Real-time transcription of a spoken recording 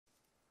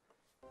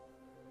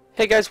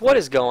Hey guys, what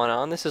is going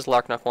on? This is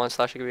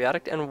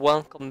Larknok1/Addict, and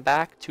welcome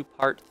back to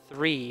part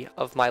 3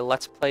 of my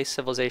Let's Play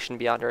Civilization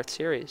Beyond Earth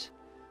series.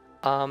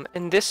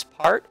 In this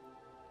part,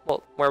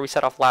 well, where we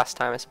set off last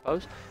time I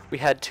suppose, we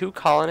had 2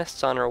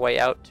 colonists on our way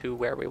out to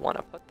where we want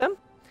to put them,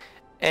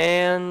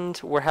 and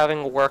we're having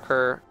a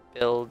worker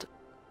build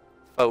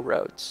faux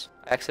roads.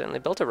 I accidentally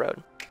built a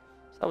road,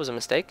 so that was a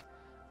mistake.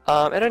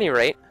 At any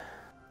rate,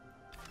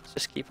 let's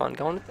just keep on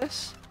going with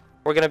this.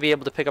 We're going to be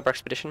able to pick up our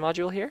expedition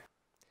module here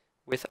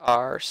with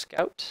our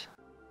scout.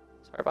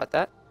 Sorry about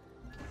that.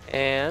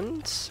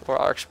 Or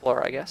our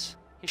explorer, I guess.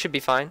 He should be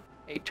fine.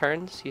 8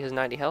 turns. He has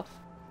 90 health.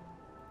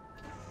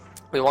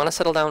 We want to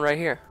settle down right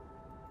here.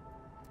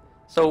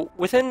 So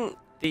within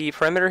the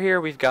perimeter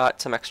here, we've got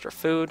some extra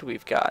food.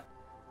 We've got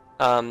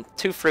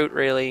 2 fruit,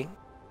 really.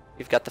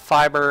 We've got the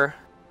fiber.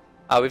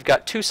 We've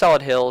got 2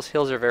 solid hills.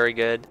 Hills are very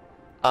good.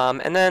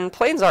 And then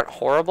plains aren't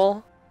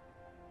horrible.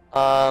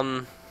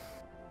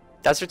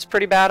 Desert's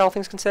pretty bad, all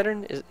things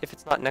considered, if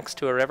it's not next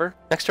to a river.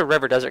 Next to a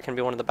river, desert can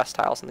be one of the best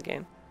tiles in the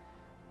game.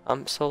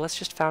 So let's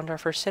just found our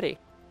first city.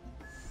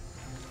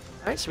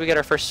 Alright, so we get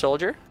our first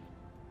soldier.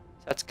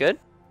 So that's good.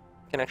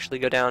 We can actually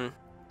go down,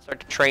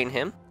 start to train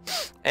him.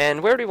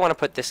 And where do we want to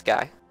put this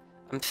guy?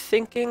 I'm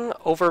thinking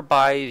over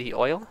by the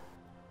oil.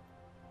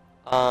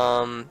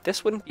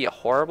 This wouldn't be a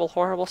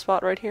horrible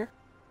spot right here,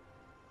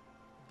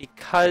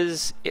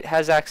 because it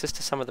has access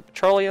to some of the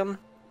petroleum,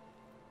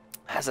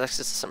 has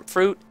access to some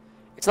fruit.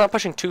 It's not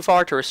pushing too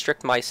far to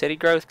restrict my city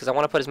growth, because I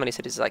want to put as many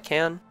cities as I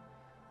can.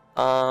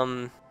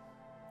 I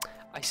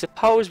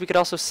suppose we could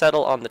also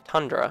settle on the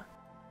tundra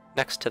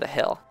next to the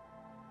hill.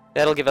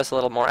 That'll give us a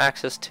little more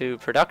access to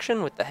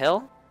production with the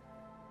hill,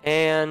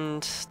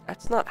 and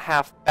that's not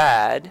half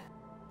bad.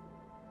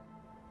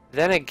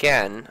 Then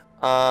again,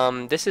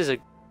 this is a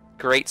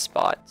great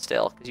spot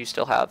still, because you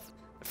still have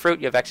the fruit,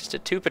 you have access to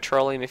 2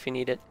 petroleum if you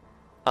need it,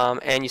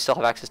 and you still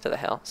have access to the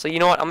hill. So you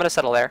know what, I'm going to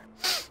settle there.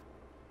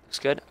 Looks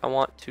good. I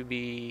want to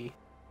be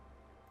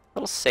a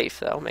little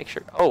safe though. Make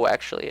sure. Oh,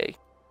 actually,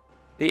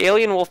 the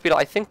alien wolf beetle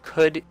I think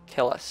could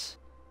kill us.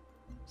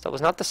 So it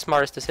was not the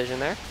smartest decision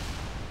there.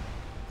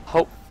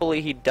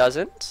 Hopefully he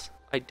doesn't.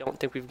 I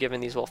don't think we've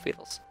given these wolf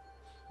beetles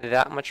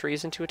that much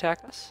reason to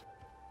attack us.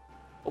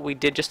 But we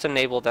did just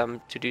enable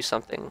them to do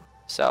something.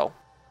 So,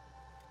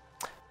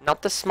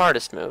 not the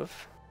smartest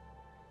move.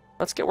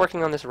 Let's get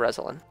working on this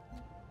resin.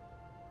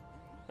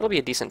 It'll be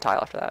a decent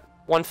tile after that.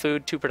 1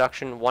 food, 2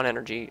 production, 1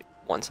 energy,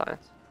 1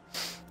 science.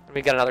 And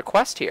we got another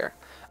quest here.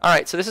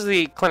 Alright, so this is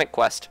the clinic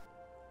quest.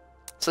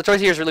 So the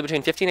choice here is really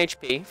between 15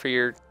 HP for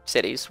your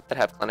cities that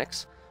have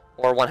clinics,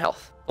 or 1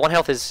 health. 1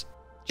 health is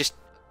just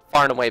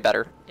far and away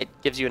better. It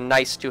gives you a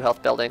nice 2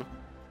 health building.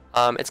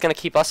 It's going to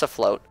keep us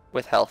afloat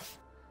with health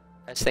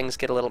as things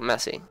get a little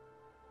messy.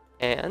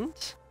 And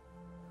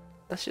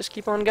let's just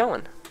keep on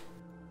going.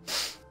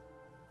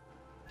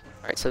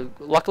 Alright, so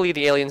luckily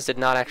the aliens did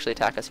not actually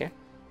attack us here.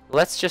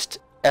 Let's just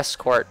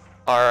escort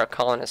our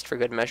colonist for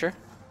good measure.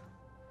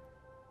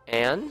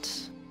 And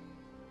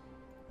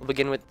we'll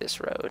begin with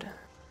this road.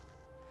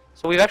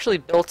 So we've actually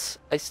built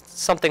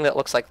something that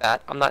looks like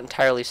that. I'm not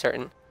entirely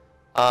certain.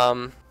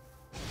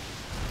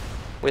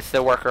 With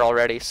the worker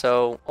already.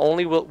 So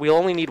we'll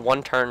only need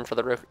 1 turn for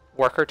the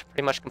worker to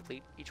pretty much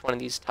complete each one of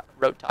these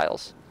road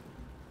tiles.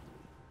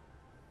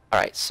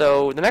 Alright,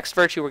 so the next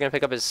virtue we're going to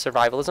pick up is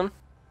survivalism.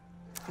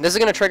 This is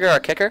going to trigger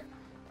our kicker,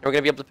 and we're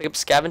going to be able to pick up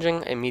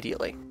scavenging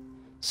immediately.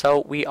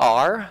 So we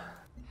are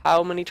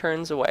how many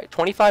turns away?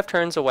 25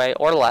 turns away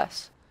or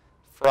less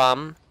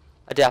from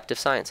adaptive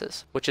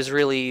sciences, which is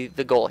really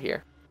the goal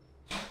here,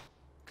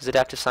 because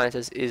adaptive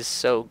sciences is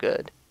so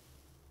good.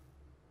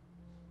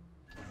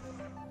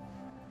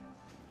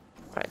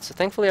 Alright, so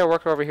thankfully our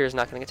worker over here is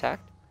not going to get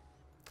attacked,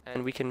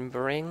 and we can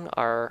bring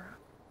our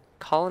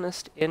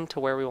colonist into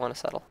where we want to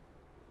settle.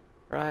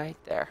 Right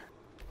there.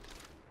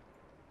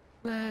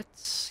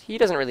 He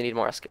doesn't really need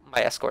my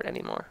escort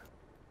anymore.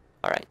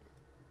 Alright.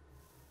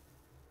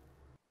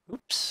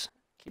 Oops.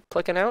 Keep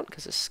clicking out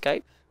because of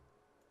Skype.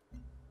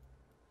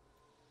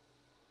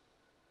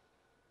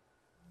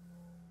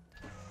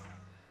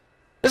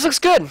 This looks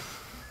good.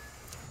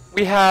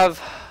 We have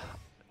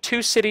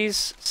 2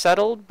 cities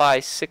settled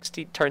by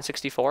turn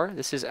 64.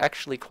 This is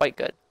actually quite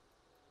good.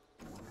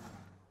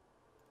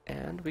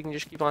 And we can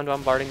just keep on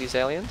bombarding these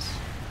aliens.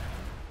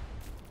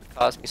 It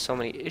caused me so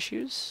many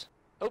issues.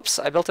 Oops,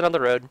 I built another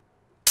road.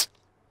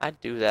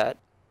 I'd do that.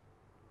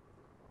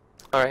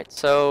 Alright,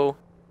 so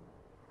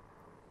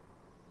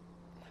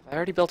I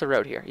already built a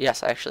road here.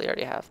 Yes, I actually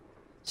already have.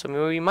 So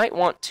what we might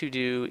want to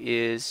do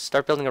is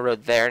start building a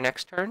road there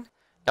next turn.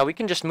 Now we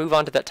can just move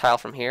on to that tile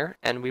from here,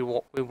 and we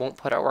won't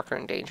put our worker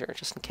in danger,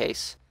 just in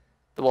case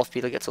the wolf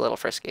beetle gets a little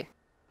frisky.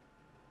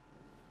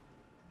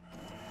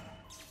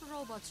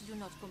 Robots do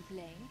not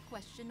complain,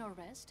 question, or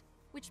rest,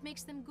 which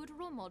makes them good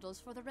role models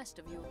for the rest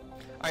of you.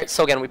 Alright,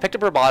 so again, we picked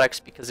up robotics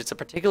because it's a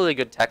particularly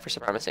good tech for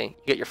supremacy.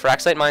 You get your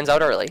fraxite mines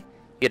out early,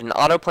 you get an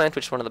auto plant,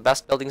 which is one of the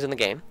best buildings in the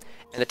game,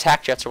 and the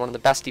tac jets are one of the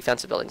best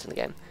defensive buildings in the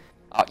game.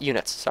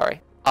 Units,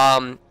 sorry.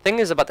 Thing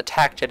is about the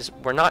tac jet is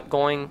we're not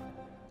going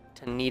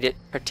to need it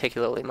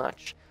particularly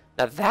much.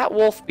 Now that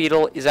wolf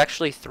beetle is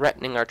actually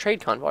threatening our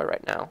trade convoy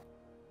right now.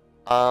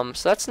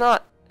 So that's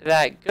not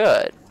that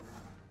good.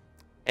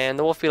 And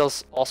the wolf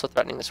beetle's also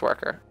threatening this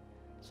worker.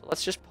 So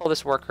let's just pull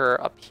this worker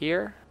up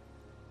here,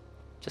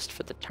 just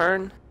for the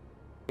turn.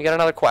 We got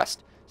another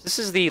quest. So this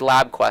is the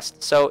lab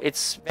quest. So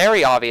it's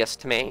very obvious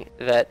to me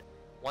that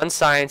one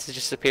science is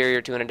just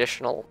superior to an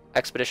additional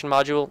expedition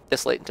module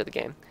this late into the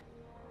game.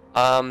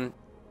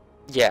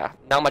 Yeah,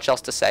 not much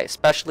else to say,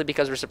 especially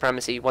because we're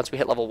Supremacy. Once we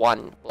hit level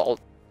 1, we'll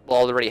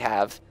already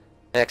have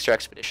an extra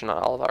expedition on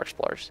all of our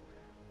explorers.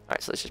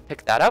 Alright, so let's just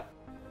pick that up.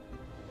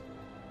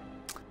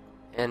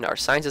 And our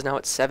science is now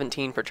at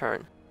 17 per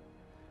turn.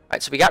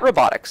 Alright, so we got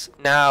robotics.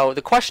 Now,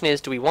 the question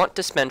is, do we want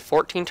to spend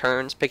 14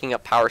 turns picking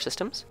up power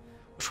systems,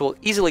 which will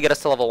easily get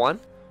us to level 1,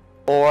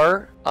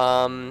 or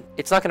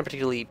it's not going to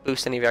particularly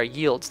boost any of our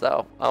yields,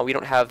 though. We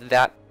don't have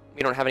that.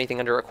 We don't have anything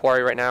under a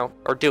quarry right now,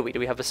 or do we? Do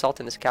we have basalt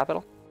in this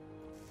capital?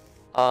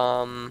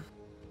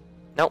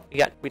 Nope,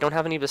 we don't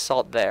have any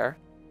basalt there.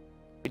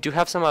 We do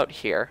have some out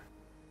here,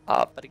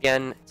 but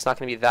again, it's not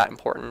going to be that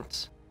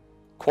important.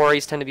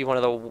 Quarries tend to be one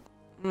of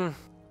the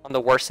on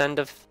the worst end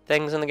of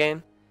things in the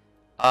game.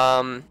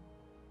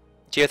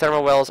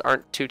 Geothermal wells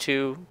aren't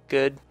too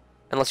good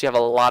unless you have a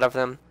lot of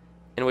them,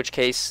 in which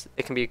case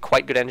it can be a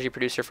quite good energy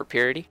producer for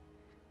purity.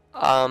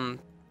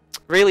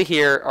 Really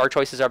here, our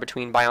choices are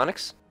between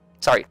bionics.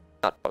 Sorry,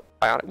 not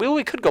bionic.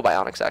 We could go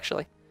bionics,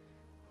 actually.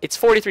 It's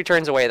 43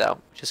 turns away, though,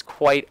 which is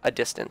quite a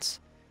distance.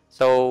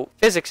 So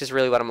physics is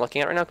really what I'm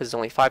looking at right now, because it's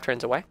only 5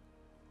 turns away.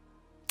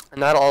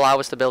 And that'll allow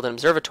us to build an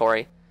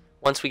observatory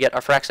once we get our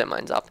fractionate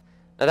mines up.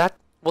 Now that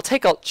will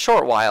take a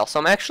short while, so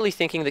I'm actually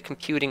thinking that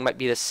computing might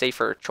be the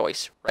safer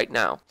choice right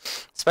now.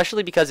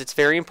 Especially because it's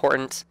very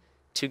important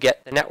to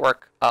get the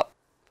network up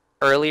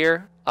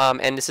earlier.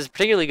 And this is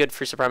particularly good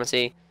for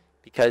Supremacy,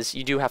 because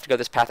you do have to go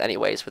this path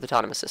anyways with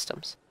autonomous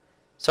systems.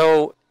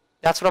 So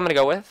that's what I'm going to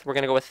go with. We're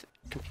going to go with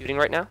computing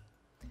right now.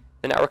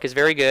 The network is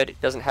very good.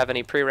 It doesn't have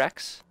any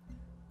prereqs,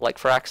 like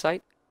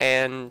Feraxite,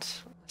 and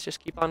let's just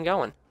keep on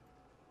going.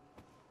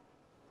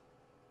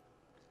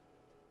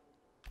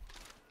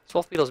 This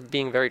wolf beetle is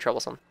being very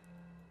troublesome.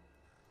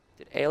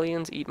 Did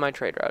aliens eat my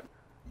trade route?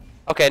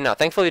 Okay, no.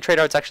 Thankfully, the trade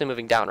route's actually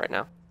moving down right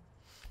now.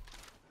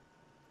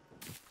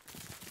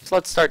 So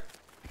let's start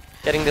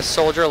getting this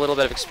soldier a little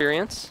bit of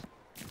experience,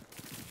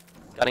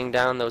 gutting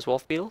down those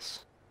wolf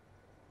beetles.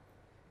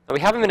 Now, we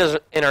have him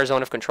in our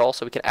zone of control,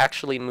 so we can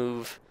actually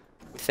move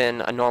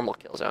within a normal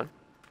kill zone.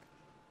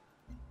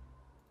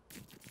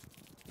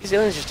 These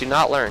aliens just do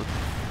not learn.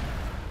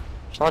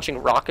 Just launching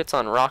rockets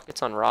on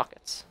rockets on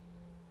rockets.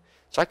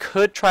 So I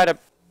could try to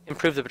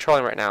improve the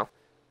petroleum right now.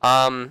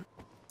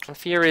 The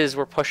fear is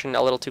we're pushing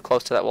a little too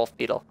close to that wolf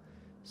beetle.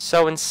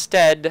 So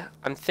instead,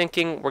 I'm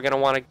thinking we're going to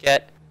want to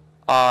get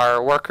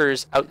our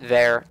workers out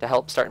there to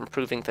help start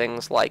improving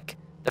things like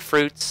the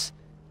fruits.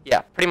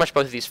 Yeah, pretty much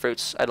both of these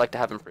fruits I'd like to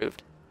have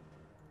improved.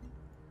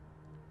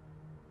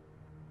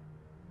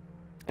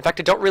 In fact,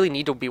 I don't really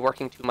need to be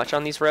working too much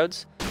on these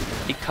roads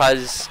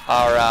because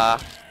our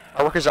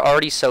workers are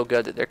already so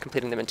good that they're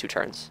completing them in 2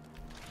 turns.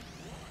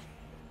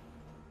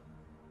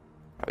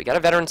 Right, we got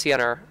a veterancy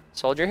on our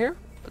soldier here.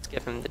 Let's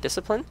give him the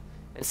discipline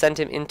and send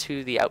him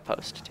into the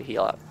outpost to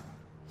heal up.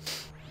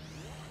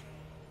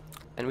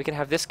 And we can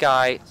have this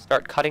guy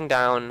start cutting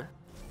down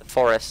the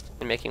forest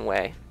and making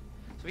way.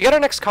 So we got our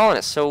next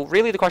colonist. So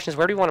really the question is,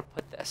 where do we want to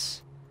put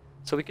this?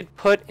 So we could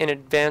put an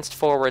advanced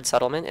forward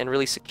settlement and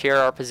really secure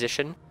our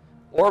position.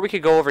 Or we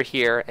could go over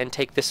here and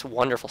take this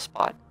wonderful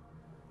spot.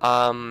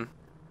 I'm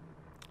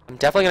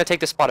definitely going to take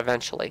this spot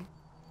eventually.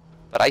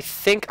 But I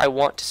think I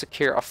want to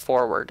secure a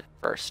forward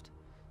first.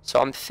 So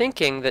I'm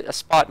thinking that a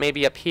spot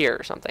maybe up here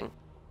or something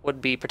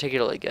would be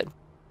particularly good.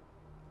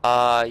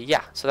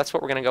 Yeah, so that's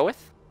what we're going to go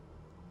with.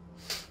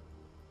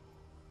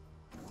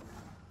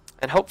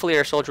 And hopefully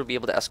our soldier will be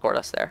able to escort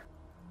us there.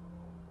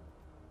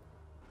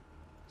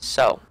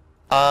 So,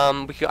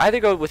 we could either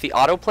go with the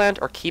auto plant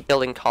or keep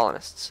building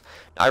colonists.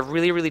 Now, I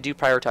really do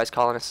prioritize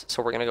colonists,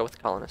 so we're going to go with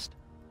the colonist.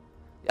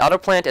 The auto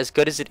plant, as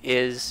good as it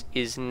is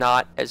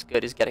not as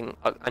good as getting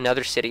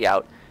another city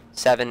out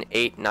 7,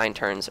 8, 9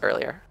 turns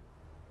earlier.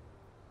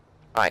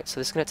 Alright, so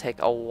this is going to take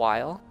a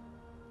while,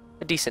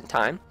 a decent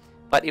time,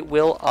 but it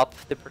will up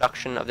the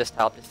production of this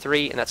tile to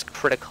 3, and that's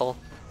critical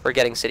for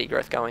getting city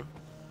growth going.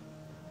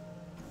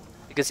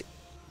 Because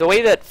the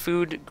way that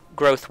food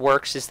growth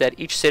works is that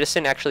each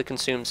citizen actually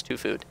consumes 2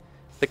 food.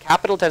 The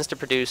capital tends to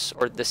produce,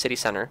 or the city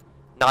center,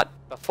 not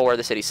before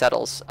the city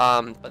settles,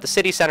 but the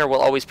city center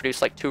will always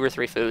produce like 2 or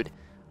 3 food.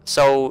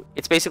 So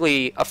it's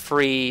basically a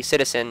free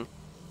citizen,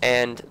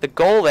 and the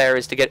goal there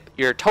is to get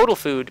your total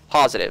food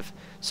positive.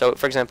 So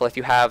for example, if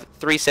you have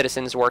 3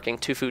 citizens working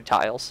 2 food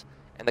tiles,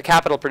 and the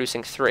capital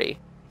producing 3,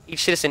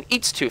 each citizen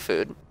eats 2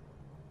 food,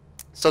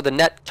 so the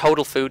net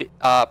total food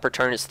per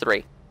turn is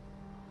 3.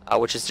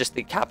 Which is just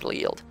the capital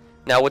yield.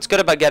 Now, what's good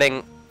about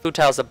getting food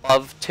tiles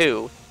above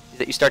 2 is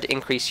that you start to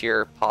increase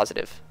your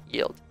positive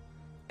yield.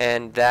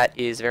 And that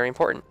is very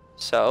important.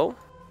 So,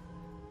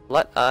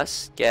 let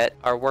us get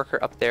our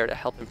worker up there to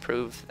help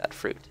improve that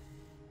fruit.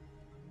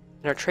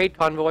 And our trade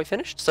convoy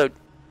finished. So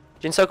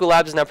Jinsoku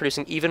Labs is now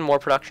producing even more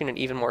production and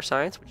even more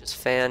science, which is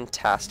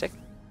fantastic.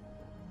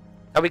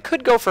 Now we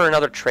could go for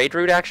another trade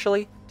route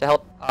actually to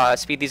help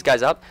speed these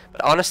guys up,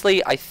 but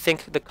honestly I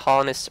think the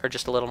colonists are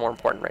just a little more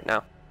important right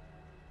now.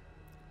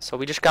 So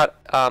we just got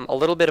a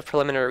little bit of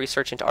preliminary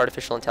research into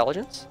artificial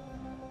intelligence,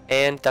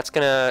 and that's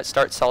gonna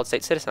start solid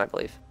state citizen, I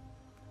believe.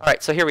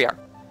 Alright, so here we are.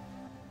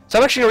 So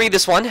I'm actually gonna read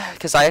this one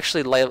because I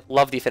actually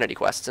love the affinity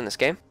quests in this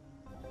game.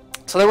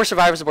 So there were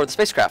survivors aboard the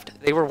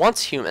spacecraft. They were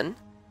once human,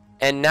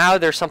 and now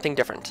they're something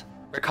different.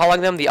 We're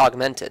calling them the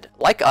Augmented.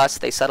 Like us,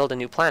 they settled a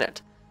new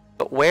planet.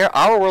 But where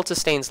our world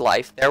sustains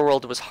life, their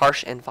world was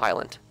harsh and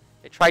violent.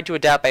 They tried to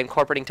adapt by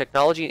incorporating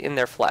technology in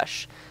their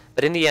flesh,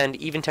 but in the end,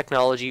 even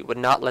technology would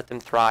not let them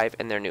thrive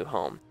in their new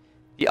home.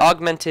 The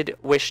Augmented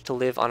wish to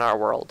live on our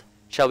world.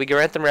 Shall we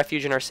grant them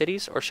refuge in our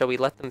cities, or shall we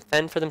let them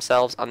fend for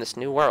themselves on this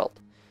new world?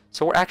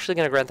 So we're actually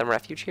going to grant them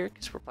refuge here,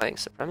 because we're playing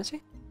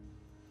Supremacy.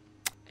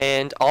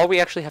 And all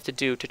we actually have to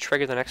do to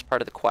trigger the next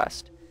part of the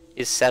quest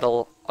is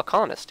settle a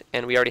colonist,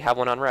 and we already have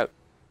one en route.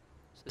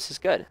 So this is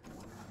good.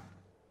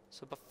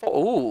 So before,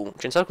 ooh,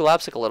 Jinsoku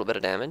Labs took a little bit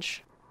of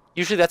damage.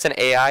 Usually that's an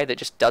AI that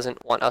just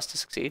doesn't want us to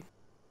succeed.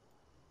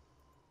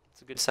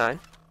 It's a good sign.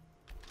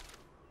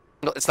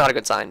 No, it's not a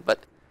good sign,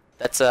 but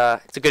it's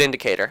a good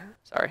indicator.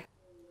 Sorry.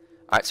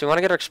 All right, so we want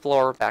to get our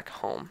explorer back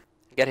home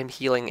and get him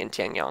healing in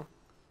Tianyang. All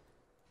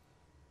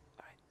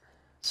right.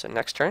 So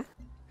next turn.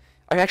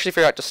 I actually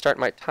forgot to start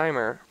my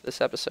timer for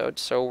this episode,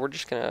 so we're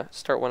just gonna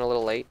start one a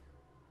little late.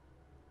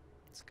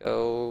 Let's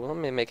go. Let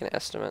me make an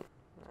estimate.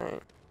 All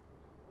right.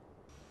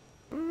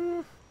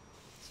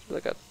 Let's do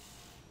like a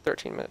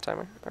 13-minute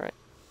timer. All right.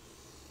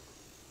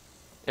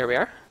 There we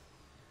are.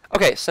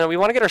 Okay, so we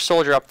want to get our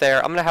soldier up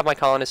there. I'm gonna have my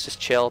colonists just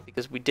chill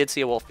because we did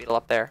see a wolf beetle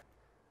up there.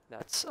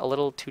 That's a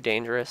little too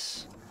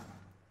dangerous.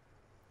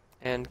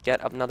 And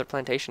get another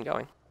plantation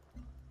going.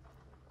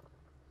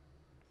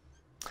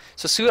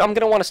 So soon I'm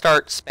going to want to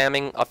start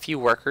spamming a few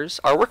workers.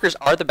 Our workers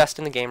are the best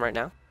in the game right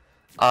now.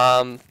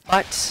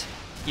 But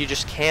you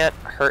just can't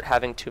hurt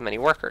having too many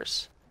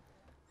workers.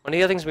 One of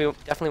the other things we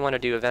definitely want to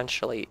do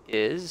eventually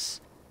is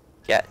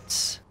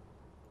get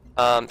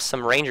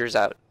some rangers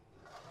out.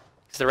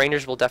 Because the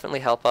rangers will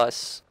definitely help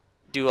us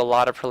do a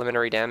lot of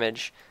preliminary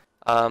damage,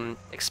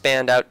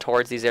 expand out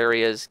towards these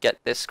areas, get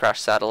this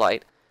crashed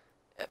satellite.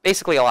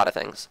 Basically a lot of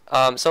things.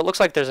 So it looks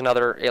like there's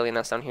another alien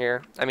nest down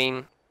here. I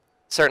mean,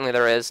 certainly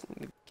there is,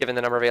 given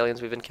the number of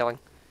aliens we've been killing.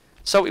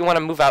 So we want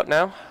to move out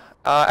now.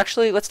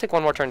 Actually, let's take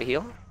one more turn to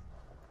heal.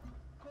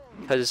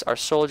 Because our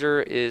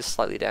soldier is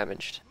slightly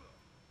damaged.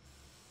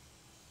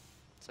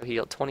 So he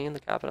healed 20 in the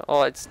capital.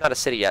 Oh, it's not a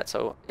city yet,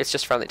 so it's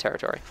just friendly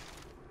territory.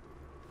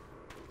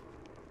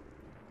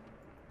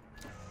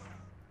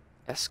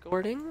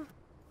 Escorting.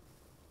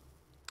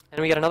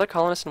 And we get another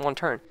colonist in one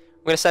turn.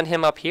 We're going to send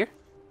him up here.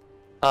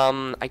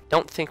 I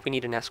don't think we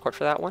need an escort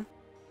for that one.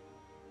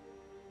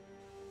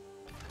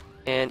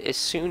 And as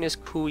soon as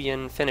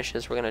Kuyin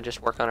finishes, we're going to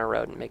just work on our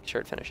road and make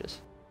sure it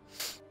finishes.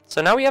 So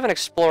now we have an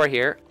explorer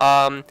here.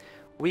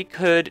 We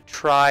could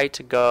try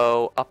to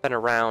go up and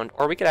around,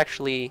 or we could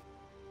actually...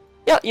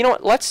 Yeah, you know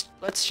what?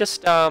 Let's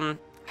just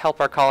help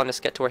our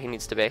colonist get to where he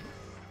needs to be.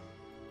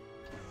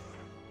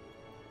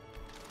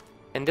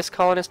 And this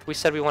colonist, we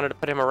said we wanted to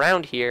put him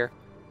around here.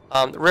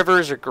 The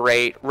rivers are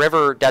great.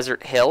 River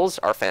desert hills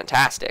are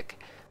fantastic.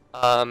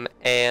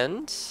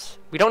 And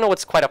we don't know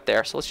what's quite up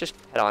there, so let's just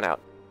head on out.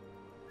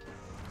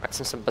 Alright,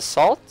 so some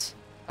basalt,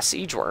 a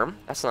siege worm,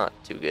 that's not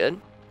too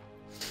good.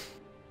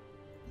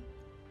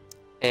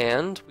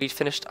 And we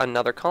finished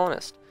another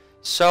colonist.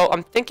 So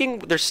I'm thinking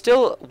there's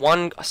still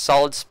one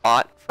solid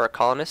spot for a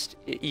colonist,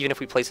 even if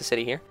we place a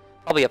city here.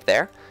 Probably up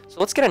there. So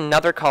let's get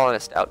another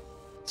colonist out.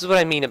 This is what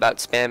I mean about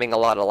spamming a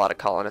lot of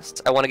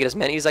colonists. I want to get as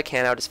many as I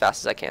can out as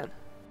fast as I can.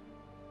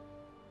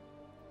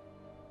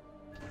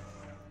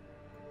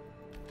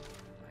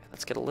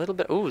 Let's get a little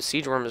bit... Ooh,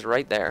 siege worm is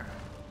right there.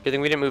 Good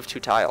thing we didn't move 2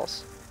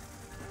 tiles.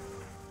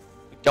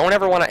 We don't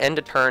ever want to end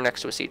a turn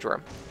next to a siege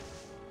worm.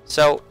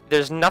 So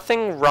there's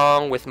nothing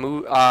wrong with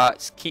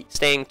keep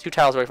staying 2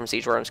 tiles away from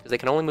siege worms because they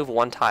can only move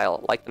 1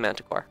 tile, like the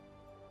manticore.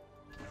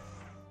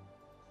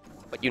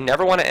 But you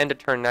never want to end a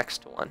turn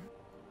next to one.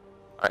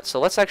 Alright,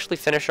 so let's actually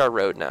finish our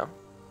road now.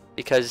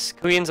 Because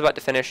Kuyin's about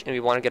to finish and we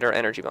want to get our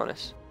energy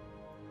bonus.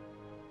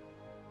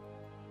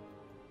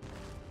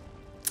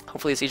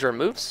 Hopefully the siege worm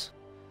moves.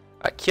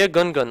 Alright, Kia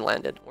Gungun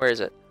landed. Where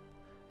is it?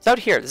 It's out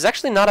here. This is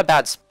actually not a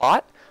bad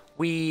spot.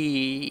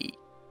 We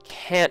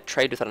can't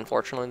trade with it,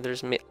 unfortunately.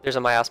 There's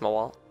a miasma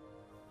wall.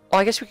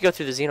 Well, I guess we could go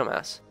through the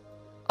xenomass.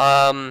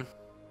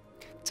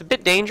 It's a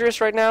bit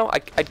dangerous right now.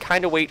 I'd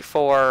kind of wait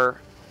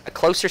for a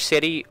closer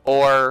city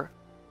or...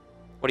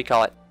 What do you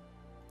call it?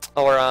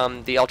 Or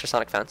the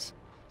ultrasonic fence.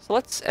 So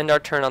let's end our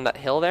turn on that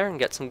hill there and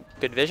get some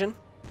good vision.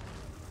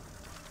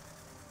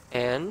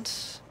 And...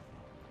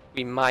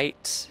 we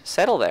might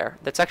settle there.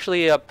 That's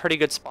actually a pretty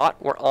good spot.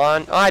 We're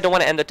on... Oh, I don't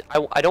want to end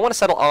the... I don't want to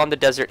settle on the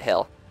desert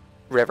hill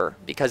river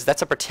because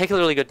that's a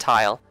particularly good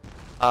tile.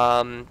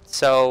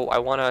 So I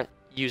want to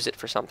use it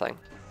for something.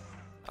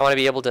 I want to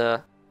be able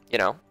to, you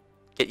know,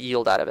 get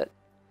yield out of it.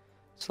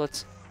 So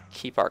let's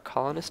keep our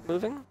colonists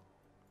moving.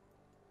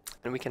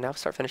 And we can now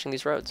start finishing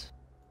these roads.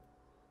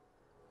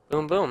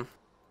 Boom, boom.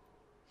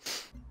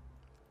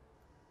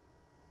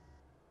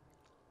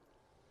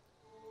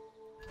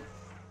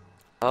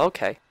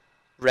 Okay.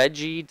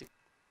 Reggie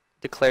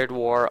declared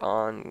war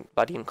on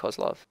Vadim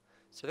Kozlov.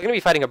 So they're going to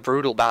be fighting a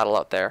brutal battle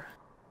out there.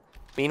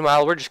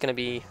 Meanwhile, we're just going to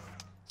be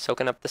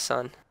soaking up the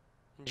sun,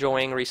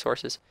 enjoying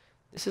resources.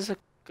 This is a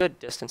good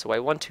distance away.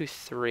 1, 2,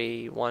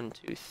 3. 1,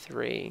 2,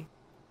 3.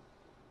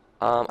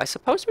 I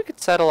suppose we could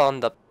settle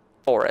on the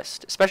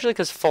forest, especially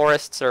because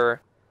forests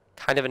are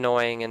kind of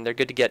annoying and they're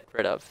good to get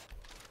rid of.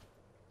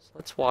 So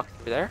let's walk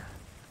through there.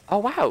 Oh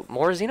wow,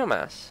 more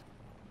Xenomass.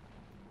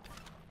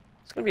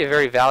 It's going to be a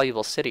very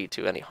valuable city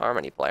to any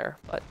Harmony player,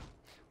 but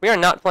we are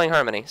not playing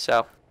Harmony,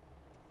 so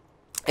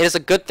it is a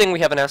good thing we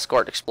have an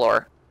escort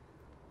explorer,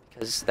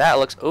 because that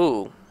looks...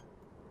 Ooh.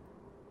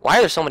 Why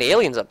are there so many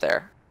aliens up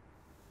there?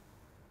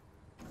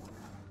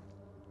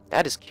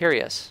 That is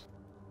curious.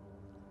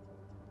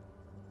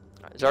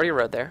 Alright, there's already a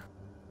road there.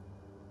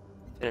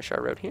 Finish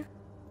our road here.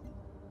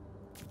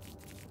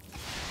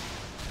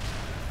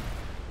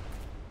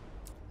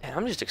 And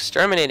I'm just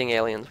exterminating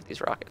aliens with these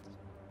rockets.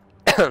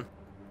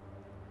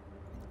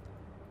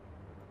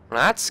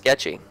 That's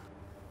sketchy.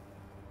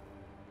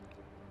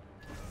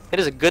 It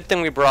is a good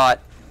thing we brought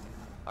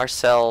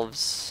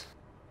ourselves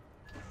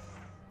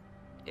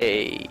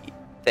a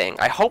thing.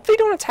 I hope they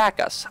don't attack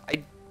us.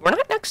 We're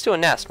not next to a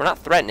nest. We're not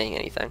threatening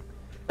anything.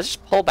 Let's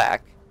just pull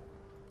back.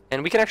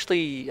 And we can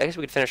actually... I guess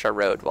we could finish our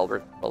road while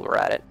we're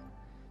at it.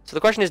 So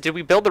the question is, did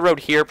we build the road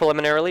here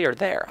preliminarily or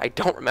there? I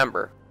don't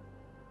remember.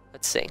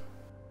 Let's see.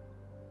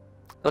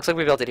 Looks like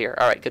we built it here.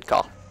 Alright, good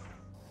call.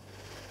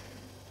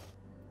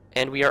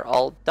 And we are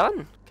all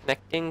done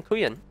connecting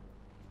Kuyan.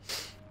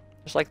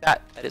 Just like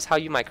that. That is how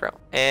you micro.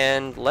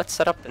 And let's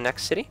set up the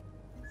next city.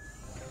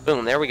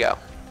 Boom, there we go.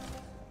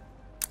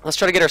 Let's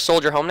try to get our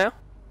soldier home now.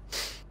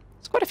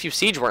 There's quite a few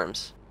siege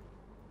worms.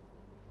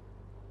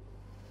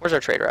 Where's our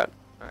trade route?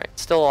 Alright,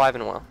 still alive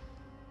and well.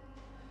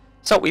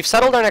 So we've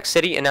settled our next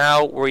city, and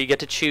now we get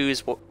to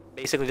choose,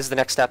 basically this is the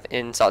next step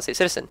in Solid State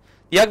Citizen.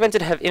 The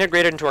Augmented have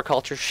integrated into our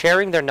culture,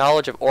 sharing their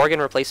knowledge of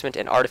organ replacement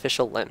and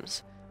artificial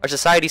limbs. Our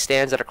society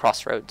stands at a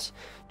crossroads.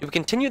 Do we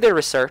continue their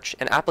research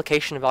and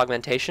application of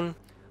augmentation,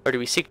 or do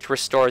we seek to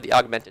restore the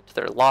Augmented to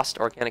their lost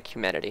organic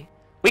humanity?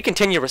 We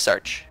continue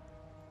research.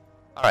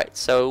 Alright,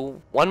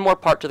 so one more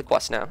part to the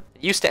quest now.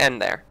 It used to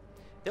end there.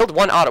 Build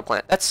one auto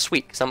plant. That's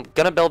sweet, because I'm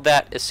going to build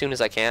that as soon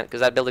as I can,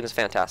 because that building is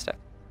fantastic.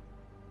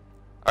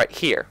 Alright,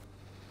 here.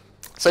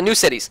 So new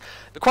cities.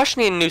 The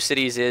question in new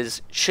cities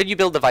is, should you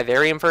build the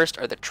Vivarium first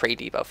or the Trade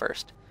Depot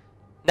first?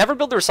 Never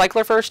build the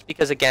Recycler first,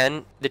 because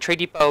again, the Trade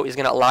Depot is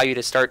going to allow you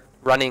to start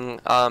running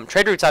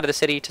trade routes out of the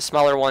city to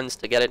smaller ones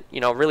to get it,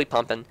 really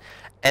pumping.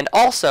 And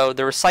also,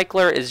 the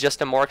Recycler is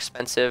just a more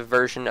expensive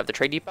version of the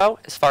Trade Depot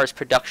as far as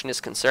production is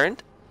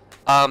concerned,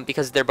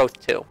 because they're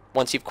both two,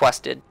 once you've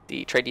quested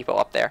the Trade Depot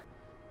up there.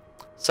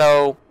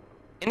 So,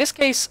 in this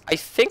case, I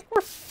think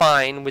we're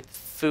fine with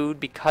food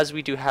because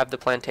we do have the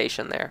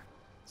plantation there.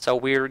 So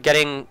we're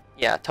getting,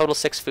 yeah, total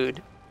 6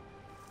 food.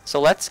 So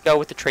let's go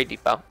with the Trade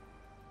Depot.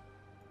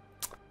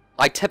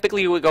 I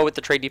typically would go with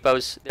the Trade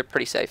Depots. They're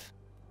pretty safe.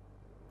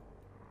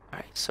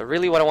 Alright, so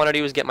really what I want to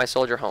do is get my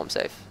soldier home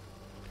safe.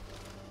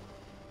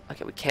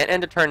 Okay, we can't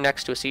end a turn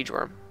next to a siege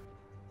worm.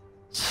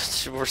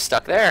 We're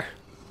stuck there.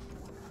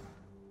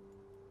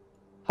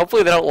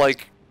 Hopefully they don't,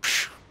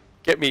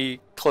 get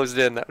me closed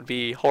in. That would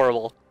be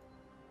horrible.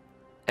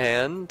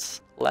 And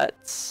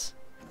let's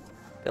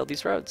build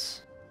these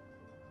roads.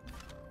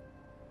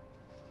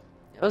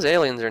 Those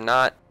aliens are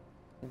not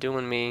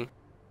doing me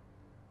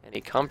any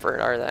comfort,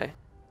 are they?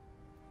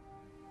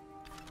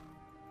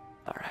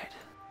 Alright.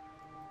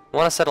 I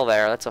want to settle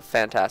there. That's a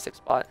fantastic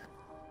spot.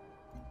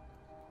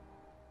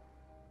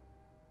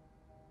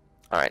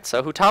 Alright,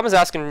 so Hutam is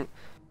asking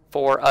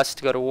for us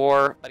to go to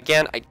war.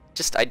 Again,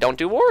 I don't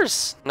do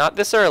wars. Not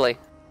this early.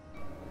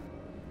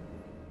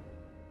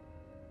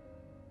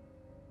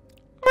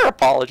 Our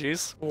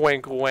apologies.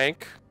 Wink,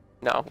 wink.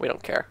 No, we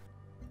don't care.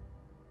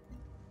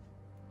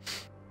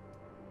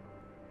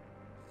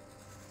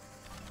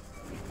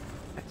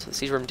 So the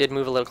siege worm did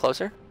move a little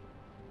closer.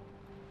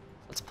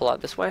 Let's pull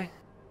out this way.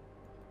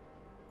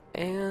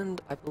 And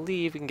I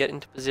believe we can get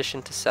into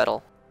position to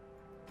settle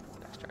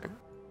next turn.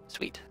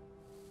 Sweet.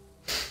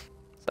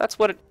 So that's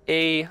what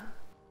a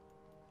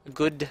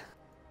good,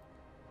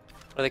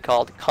 what are they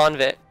called?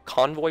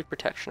 Convoy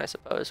protection, I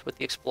suppose, with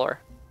the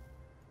Explorer.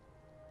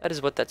 That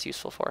is what that's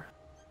useful for.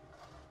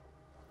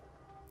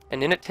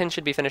 And Init 10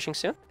 should be finishing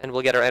soon, and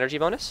we'll get our energy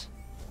bonus.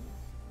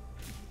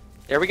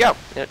 There we go.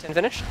 Init 10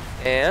 finished,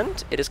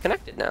 and it is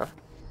connected now.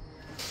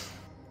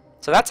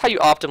 So that's how you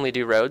optimally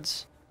do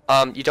roads.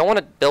 You don't want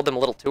to build them a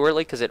little too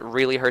early, because it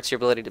really hurts your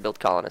ability to build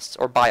colonists,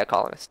 or buy a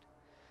colonist.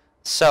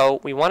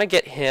 So we want to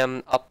get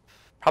him up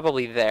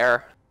probably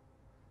there.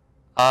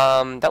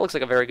 That looks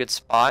like a very good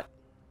spot.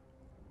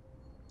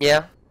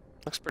 Yeah,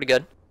 looks pretty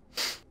good.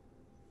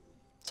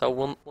 So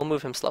we'll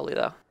move him slowly,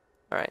 though.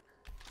 Alright.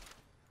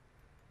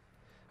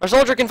 Our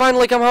soldier can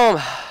finally come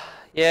home.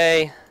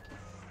 Yay. And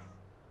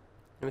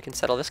we can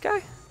settle this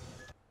guy.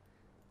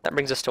 That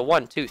brings us to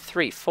 1, 2,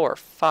 3, 4,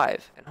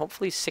 5, and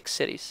hopefully 6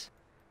 cities.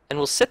 And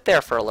we'll sit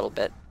there for a little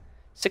bit.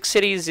 6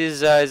 cities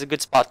is a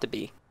good spot to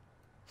be.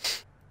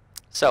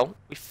 So,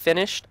 we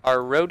finished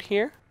our road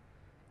here.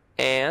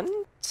 And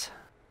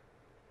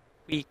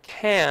we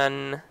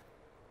can...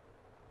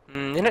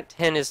 Minute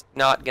 10 is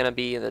not going to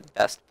be the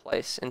best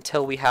place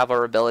until we have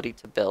our ability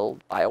to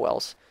build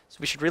biowells. So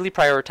we should really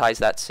prioritize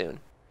that soon.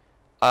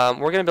 We're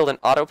going to build an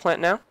auto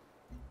plant now.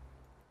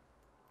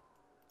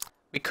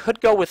 We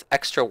could go with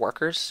extra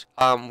workers.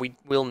 We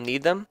will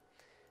need them.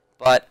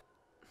 But,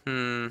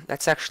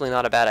 that's actually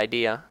not a bad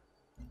idea.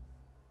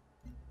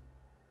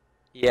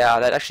 Yeah,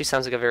 that actually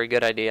sounds like a very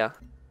good idea.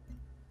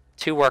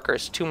 2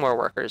 workers, 2 more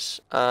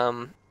workers.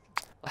 Will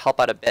help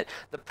out a bit.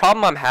 The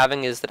problem I'm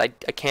having is that I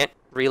can't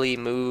really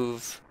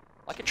move.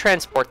 I can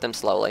transport them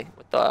slowly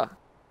with the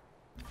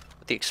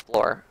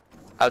Explorer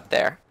out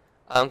there.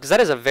 Because that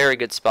is a very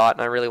good spot,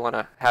 and I really want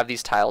to have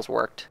these tiles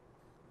worked.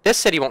 This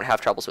city won't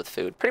have troubles with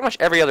food. Pretty much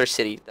every other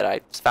city that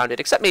I founded,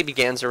 except maybe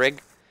Ganzerig,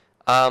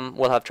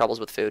 will have troubles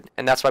with food.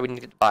 And that's why we need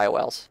to get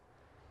biowells.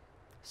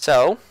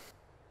 So,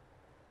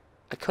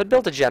 I could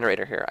build a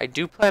generator here. I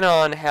do plan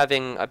on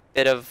having a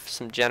bit of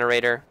some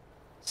generator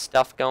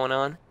stuff going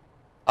on.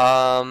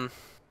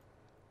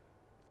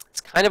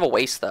 It's kind of a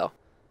waste, though.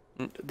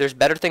 There's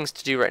better things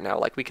to do right now.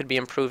 Like, we could be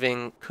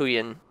improving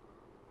Kuyin.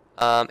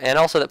 And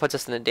also that puts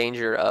us in the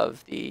danger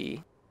of the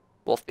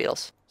wolf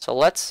beetles. So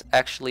let's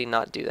actually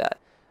not do that.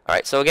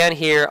 Alright, so again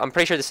here, I'm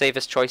pretty sure the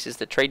safest choice is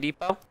the trade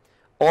depot.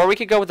 Or we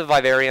could go with the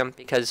vivarium,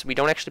 because we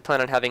don't actually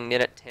plan on having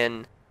Minute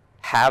 10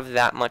 have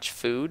that much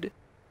food,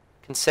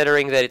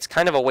 considering that it's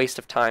kind of a waste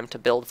of time to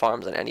build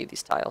farms on any of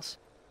these tiles.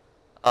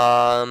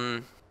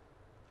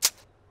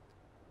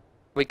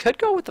 We could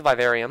go with the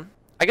vivarium.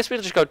 I guess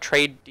we'll just go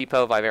trade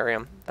depot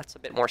vivarium. That's a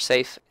bit more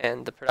safe,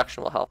 and the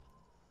production will help.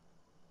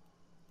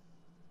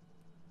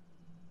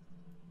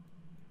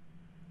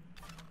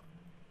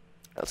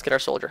 Let's get our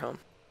soldier home.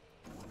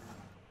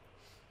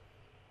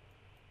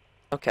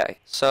 Okay,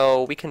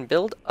 so we can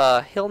build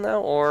a hill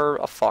now or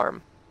a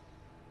farm.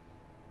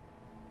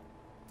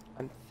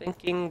 I'm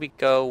thinking we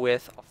go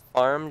with a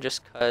farm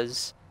just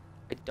because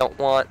I don't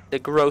want the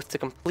growth to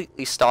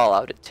completely stall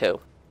out at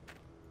 2.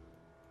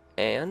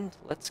 And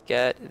let's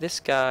get this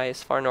guy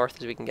as far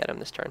north as we can get him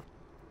this turn.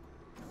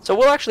 So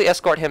we'll actually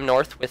escort him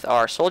north with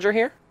our soldier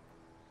here.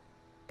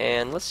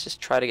 And let's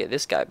just try to get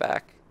this guy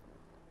back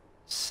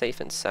safe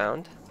and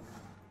sound.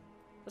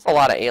 There's a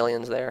lot of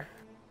aliens there.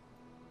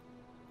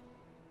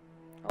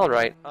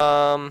 Alright,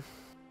 again,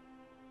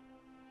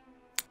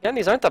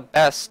 these aren't the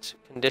best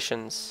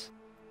conditions.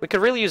 We could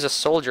really use a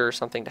soldier or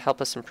something to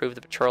help us improve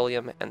the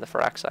petroleum and the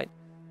ferroxide.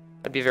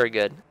 That'd be very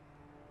good.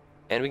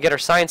 And we get our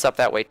science up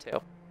that way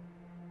too.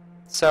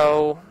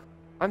 So,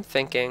 I'm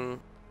thinking,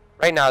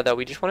 right now though,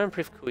 we just want to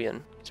improve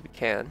Kuyin, because we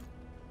can.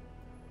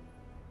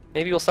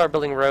 Maybe we'll start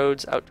building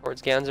roads out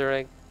towards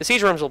Ganzerig. The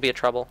siege rooms will be a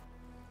trouble.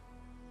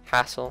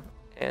 Hassle.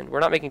 And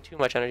we're not making too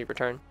much energy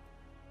return.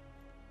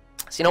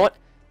 So you know what?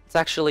 It's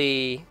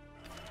actually...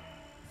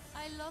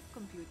 I love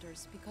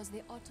computers because they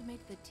automate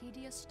the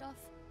tedious stuff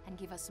and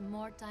give us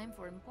more time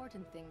for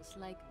important things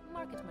like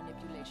market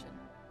manipulation.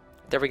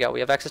 There we go. We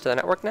have access to the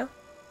network now.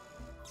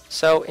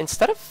 So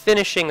instead of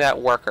finishing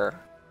that worker,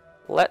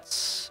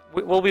 let's...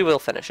 we will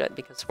finish it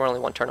because we're only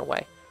 1 turn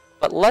away.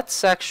 But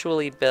let's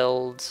actually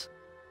build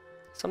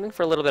something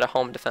for a little bit of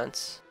home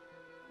defense.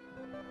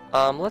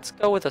 Let's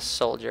go with a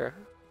soldier.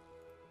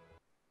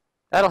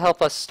 That'll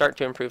help us start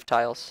to improve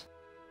tiles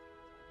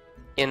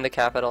in the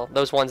capital.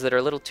 Those ones that are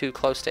a little too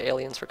close to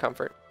aliens for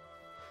comfort.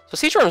 So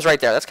siege room's right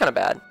there. That's kind of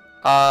bad.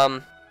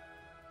 Oh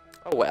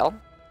well.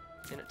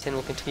 Minute 10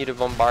 will continue to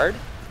bombard.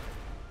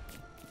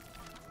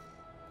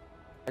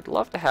 I'd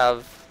love to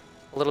have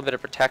a little bit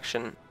of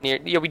protection near.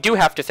 Yeah, we do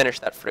have to finish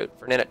that fruit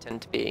for Minute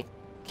 10 to be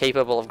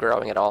capable of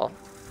growing at all.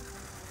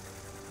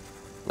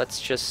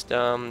 Let's just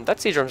that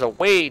siege room's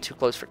way too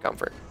close for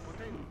comfort.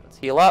 Let's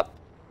heal up.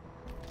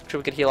 Sure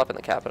we could heal up in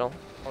the capital,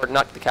 or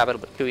not the capital,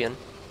 but Kuyin.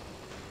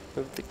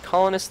 Move the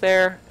colonists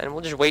there, and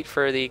we'll just wait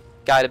for the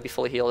guy to be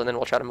fully healed, and then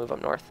we'll try to move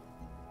up north.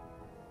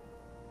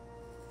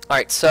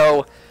 Alright,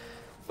 so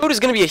food is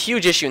going to be a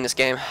huge issue in this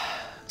game.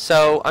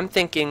 So I'm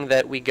thinking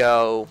that we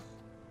go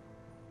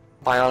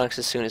bionics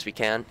as soon as we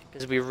can,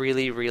 because we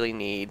really, really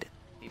need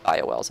the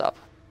biowells up.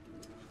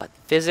 But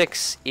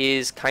physics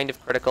is kind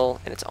of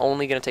critical, and it's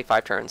only going to take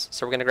 5 turns.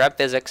 So we're going to grab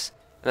physics,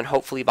 and then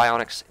hopefully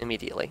bionics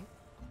immediately.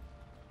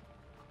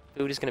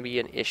 Food is going to be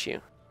an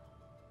issue.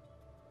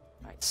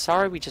 Alright,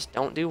 sorry we just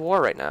don't do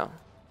war right now.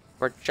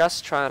 We're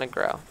just trying to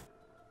grow.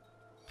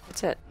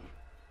 That's it.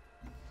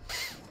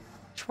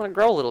 Just want to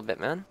grow a little bit,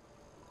 man.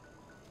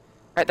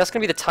 Alright, that's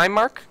going to be the time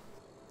mark.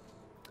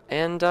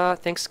 And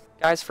thanks,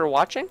 guys, for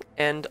watching.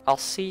 And I'll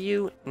see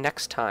you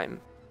next time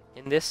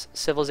in this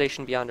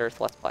Civilization Beyond Earth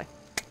Let's Play.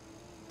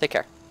 Take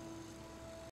care.